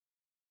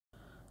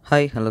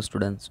Hi, hello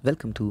students.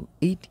 Welcome to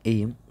 8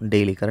 a.m.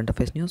 Daily Current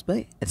Affairs News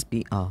by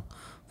SPR.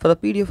 For the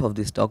PDF of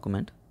this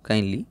document,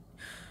 kindly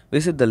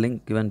visit the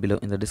link given below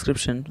in the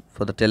description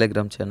for the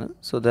Telegram channel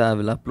so that I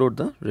will upload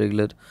the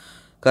regular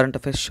current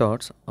affairs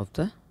shorts of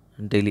the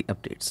daily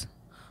updates.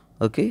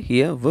 Okay,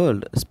 here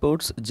World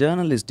Sports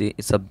Journalist Day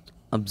is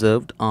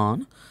observed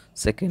on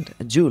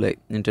 2nd July.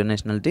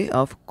 International Day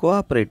of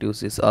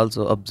Cooperatives is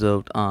also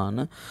observed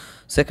on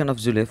 2nd of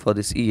July for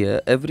this year.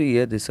 Every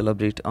year they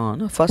celebrate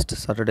on first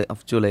Saturday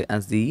of July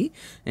as the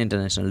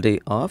International Day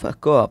of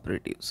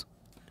Cooperatives.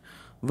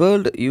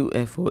 World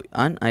UFO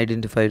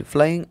Unidentified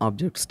Flying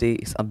Objects Day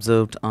is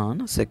observed on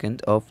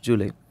 2nd of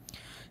July.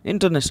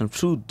 International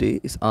Fruit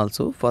Day is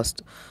also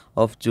 1st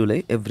of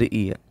July every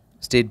year.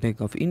 State Bank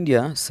of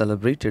India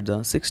celebrated the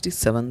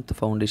 67th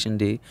Foundation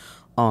Day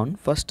on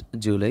 1st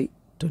July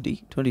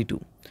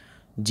 2022.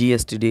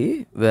 GST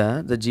Day,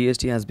 where the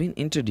GST has been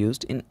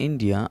introduced in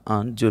India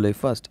on July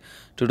 1st,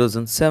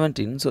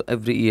 2017. So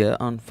every year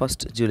on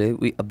 1st July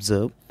we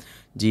observe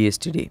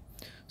GST Day.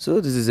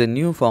 So this is a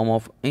new form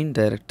of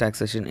indirect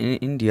taxation in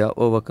India,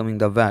 overcoming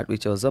the VAT,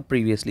 which was a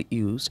previously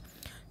used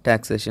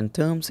taxation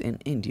terms in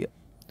India.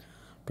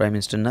 Prime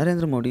Minister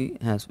Narendra Modi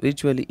has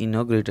virtually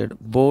inaugurated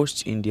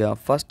Bosch India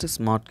first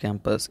smart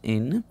campus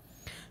in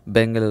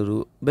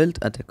Bengaluru, built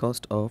at a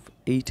cost of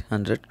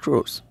 800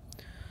 crores.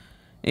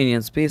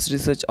 Indian Space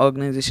Research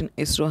Organization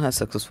ISRO has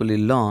successfully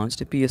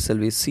launched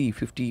PSLV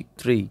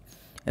C-53,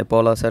 a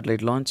polar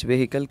satellite launch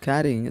vehicle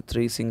carrying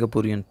 3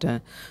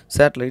 Singaporean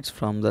satellites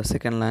from the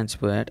second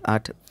launch pad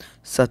at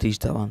Satish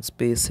Dhawan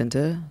Space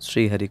Center,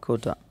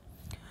 Sriharikota.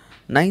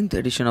 Ninth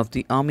edition of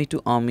the Army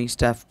to Army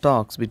staff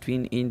talks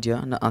between India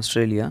and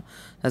Australia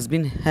has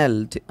been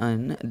held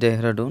in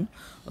Dehradun,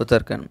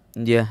 Uttarakhand.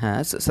 India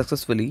has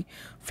successfully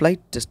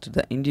flight tested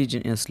the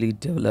indigenously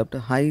developed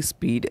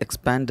high-speed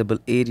expandable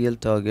aerial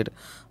target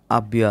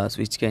Abhyas,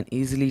 which can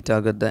easily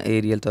target the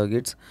aerial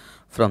targets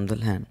from the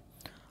land.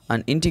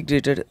 An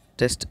integrated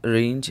test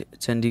range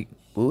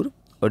Chandipur,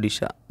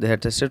 Odisha. They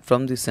had tested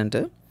from the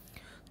center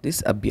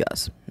this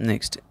Abhyas.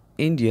 Next,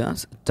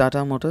 India's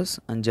Tata Motors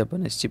and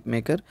Japanese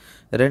chipmaker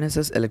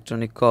Renesas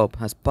Electronic Corp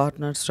has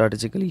partnered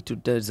strategically to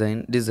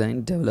design,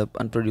 develop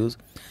and produce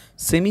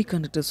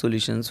semiconductor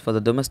solutions for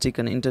the domestic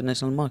and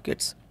international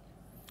markets.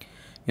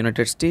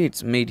 United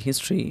States made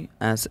history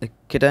as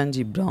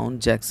Ketanji Brown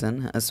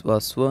Jackson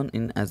was sworn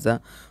in as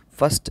the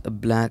first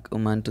black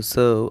woman to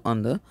serve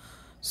on the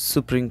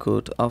Supreme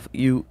Court of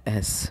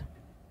US.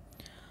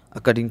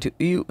 According to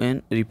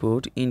UN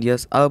report,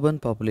 India's urban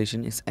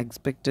population is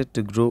expected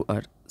to grow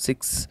at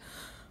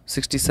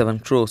 667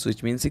 crores,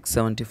 which means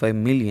 675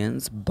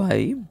 millions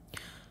by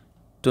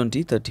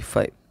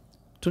 2035.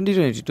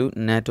 2022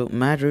 NATO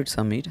Madrid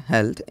Summit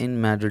held in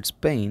Madrid,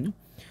 Spain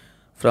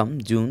from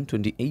June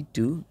 28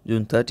 to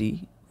June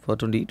 30 for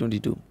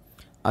 2022.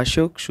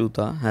 Ashok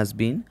Shuta has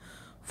been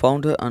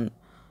founder and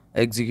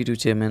executive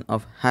chairman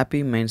of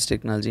Happy Minds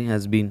Technology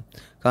has been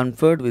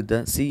conferred with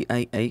the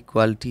CII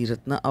Quality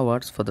Ratna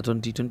Awards for the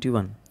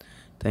 2021.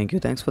 Thank you.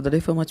 Thanks for the day.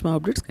 For much more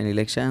updates, kindly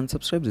like, share and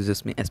subscribe. This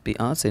is me,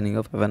 SPR, signing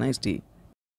off. Have a nice day.